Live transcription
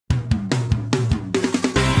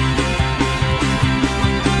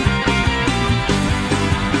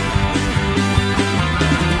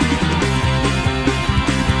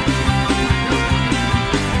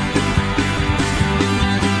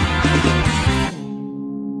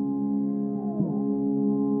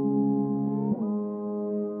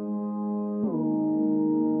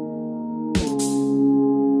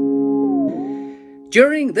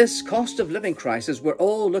During this cost of living crisis, we're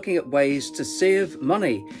all looking at ways to save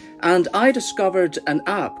money, and I discovered an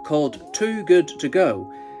app called Too Good To Go.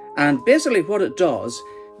 And basically what it does,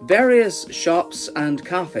 various shops and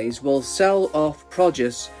cafes will sell off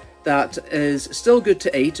produce that is still good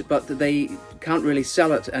to eat, but they can't really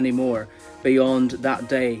sell it anymore beyond that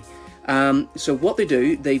day. So what they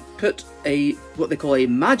do, they put what they call a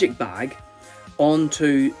magic bag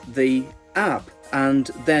onto the app, and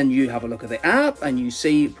then you have a look at the app and you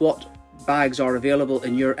see what bags are available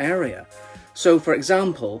in your area. So for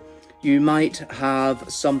example, you might have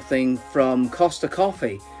something from Costa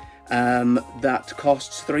Coffee that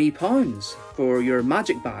costs £3 for your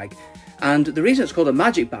magic bag. And the reason it's called a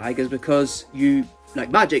magic bag is because you,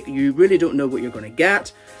 like magic, you really don't know what you're going to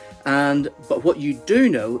get. But what you do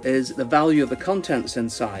know is the value of the contents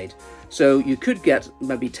inside. So you could get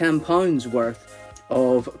maybe £10 worth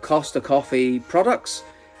of Costa Coffee products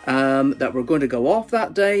that were going to go off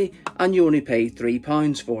that day, and you only pay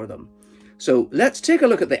 £3 for them. So let's take a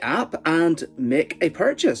look at the app and make a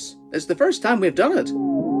purchase. It's the first time we've done it.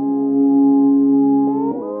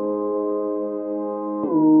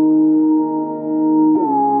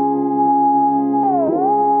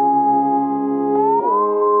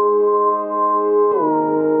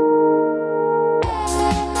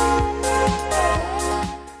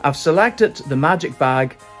 I've selected the magic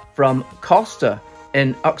bag from Costa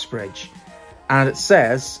in Uxbridge, and it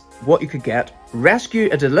says what you could get: rescue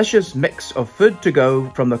a delicious mix of food to go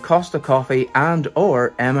from the Costa Coffee and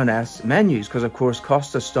or M&S menus, because of course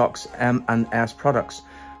Costa stocks M&S products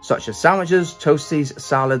such as sandwiches, toasties,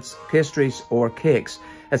 salads, pastries or cakes.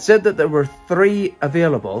 It said that there were 3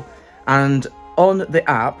 available, and on the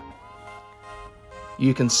app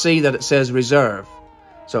you can see that it says reserve.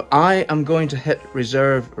 So I am going to hit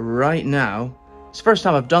reserve right now. It's the first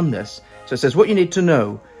time I've done this. So it says what you need to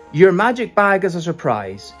know: your magic bag is a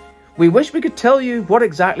surprise. We wish we could tell you what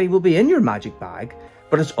exactly will be in your magic bag,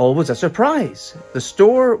 but it's always a surprise. The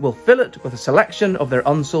store will fill it with a selection of their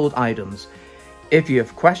unsold items. If you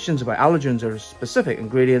have questions about allergens or specific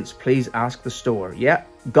ingredients, please ask the store. Yeah,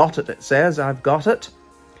 got it, it says. I've got it.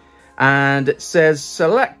 And it says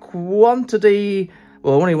select quantity.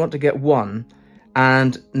 Well, I only want to get 1.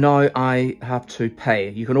 And now I have to pay.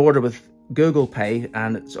 You can order with Google Pay,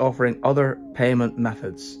 and it's offering other payment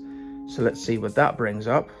methods. So let's see what that brings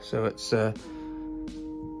up. So it's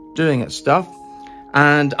doing its stuff,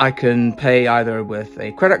 and I can pay either with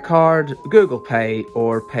a credit card, Google Pay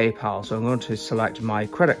or PayPal. So I'm going to select my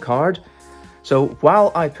credit card. So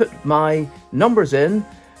while I put my numbers in,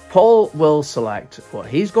 Paul will select what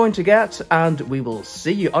he's going to get, and we will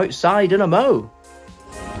see you outside in a mo.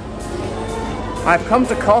 I've come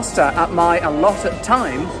to Costa at my allotted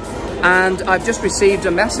time, and I've just received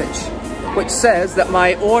a message which says that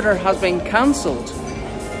my order has been cancelled,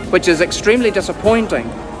 which is extremely disappointing.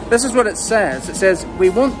 This is what it says. It says, we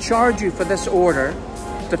won't charge you for this order.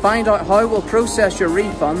 To find out how we'll process your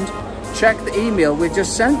refund, check the email we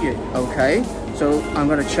just sent you. Okay, so I'm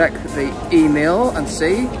going to check the email and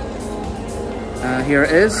see. Here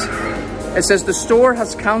it is. It says the store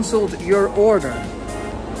has cancelled your order.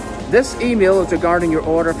 This email is regarding your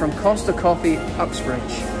order from Costa Coffee,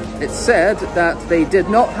 Uxbridge. It said that they did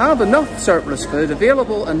not have enough surplus food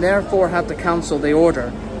available and therefore had to cancel the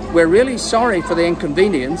order. We're really sorry for the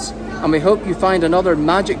inconvenience, and we hope you find another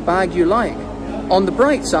magic bag you like. On the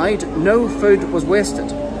bright side, no food was wasted.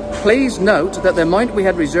 Please note that the amount we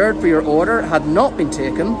had reserved for your order had not been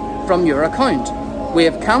taken from your account. We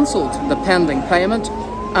have cancelled the pending payment,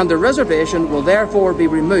 and the reservation will therefore be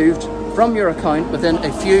removed from your account within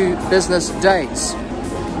a few business days.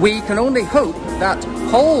 We can only hope that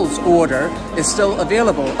Paul's order is still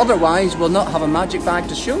available, otherwise we'll not have a magic bag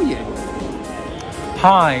to show you.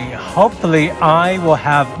 Hi, hopefully I will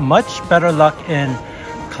have much better luck in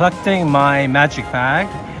collecting my magic bag,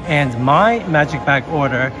 and my magic bag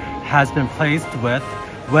order has been placed with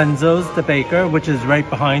Wenzo's the Baker, which is right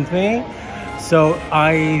behind me. So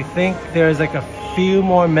I think there's like a few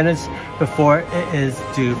more minutes before it is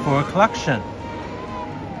due for collection.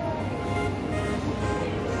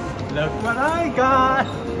 Look what I got!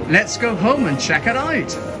 Let's go home and check it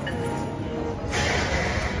out.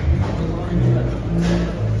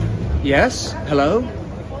 Yes, hello?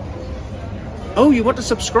 Oh, you want to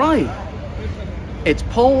subscribe? It's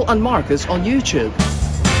Paul and Marcus on YouTube.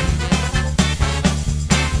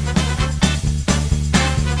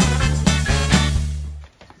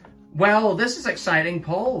 Well, this is exciting,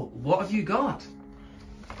 Paul. What have you got?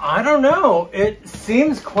 I don't know. It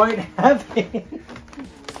seems quite heavy.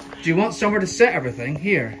 Do you want somewhere to set everything?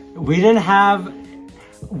 Here. We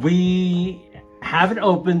haven't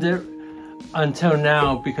opened it, until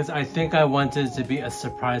now because I think I wanted it to be a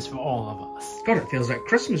surprise for all of us. God, it feels like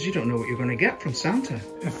Christmas. You don't know what you're going to get from Santa.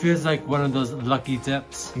 It feels like one of those lucky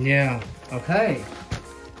dips. Yeah. Okay.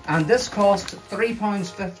 And this cost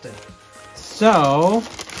 £3.50. So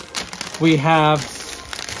we have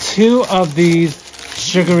 2 of these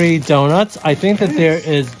sugary donuts. I think that there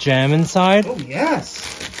is jam inside. Oh, yes.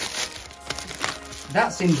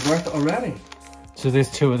 That seems worth it already. So there's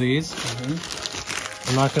 2 of these.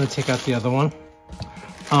 I'm not going to take out the other one.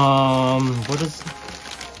 What is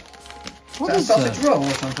that a sausage roll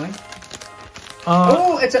or something?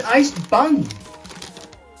 Oh, it's an iced bun.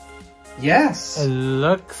 Yes. It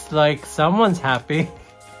looks like someone's happy.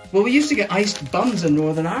 Well, we used to get iced buns in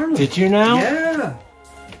Northern Ireland. Did you now? Yeah.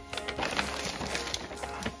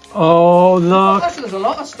 Oh, look. Gosh, there's a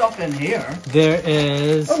lot of stuff in here. There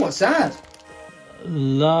is... Oh, what's that?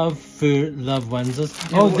 Love food, love Wednesdays.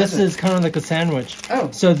 Yeah, oh, this is kind of like a sandwich.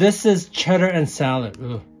 Oh. So this is cheddar and salad.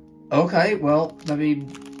 Ugh. Okay, well, maybe...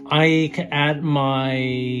 I can add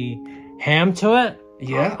my ham to it.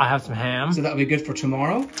 Yeah. I have some ham. So that'll be good for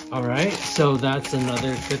tomorrow. All right, so that's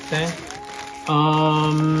another good thing.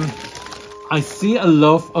 I see a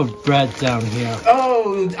loaf of bread down here.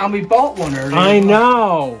 Oh, and we bought one earlier. I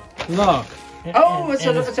know. Look. Oh, it's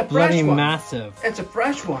a fresh bloody one. Massive. It's a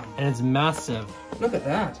fresh one. And it's massive. Look at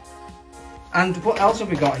that. And what else have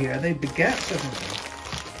we got here? They baguettes, isn't it?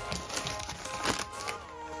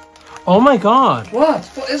 Oh my God. What?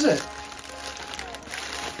 What is it?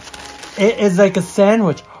 It is like a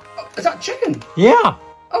sandwich. Oh, is that chicken? Yeah.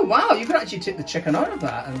 Oh wow, you could actually take the chicken out of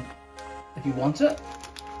that and if you want it.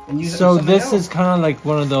 And use so it this else. is kind of like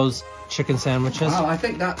one of those chicken sandwiches. Wow, I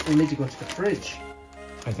think that will need to go into the fridge.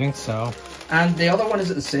 I think so. And the other one,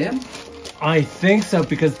 is it the same? I think so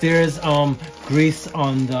because there's grease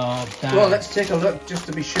on the bag. Well, let's take a look just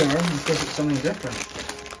to be sure in case it's something different.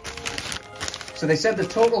 So they said the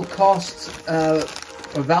total cost or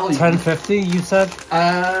value. $10.50 you said?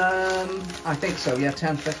 I think so. Yeah,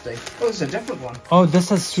 $10.50. Oh, this is a different one. Oh, this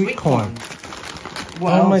has sweet corn.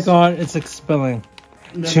 What oh my else? God, it's expelling.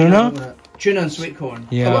 No, Tuna? no. Tuna and sweet corn.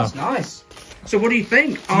 Yeah. Oh, that's nice. So what do you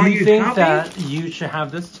think? Are do you think happy? that you should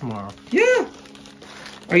have this tomorrow? Yeah.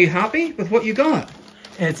 Are you happy with what you got?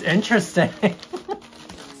 It's interesting.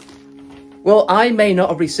 Well, I may not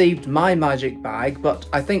have received my magic bag, but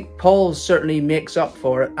I think Paul's certainly makes up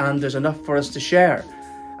for it and there's enough for us to share.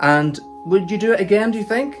 And would you do it again, do you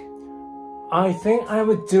think? I think I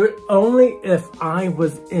would do it only if I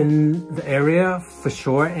was in the area for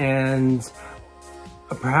sure, and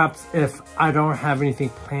perhaps if I don't have anything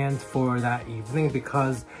planned for that evening,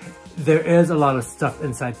 because there is a lot of stuff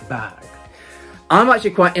inside the bag. I'm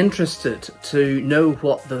actually quite interested to know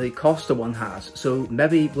what the Costa one has, so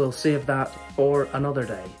maybe we'll save that for another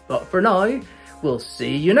day. But for now, we'll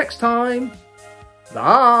see you next time.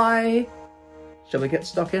 Bye! Shall we get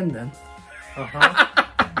stuck in then? Uh-huh.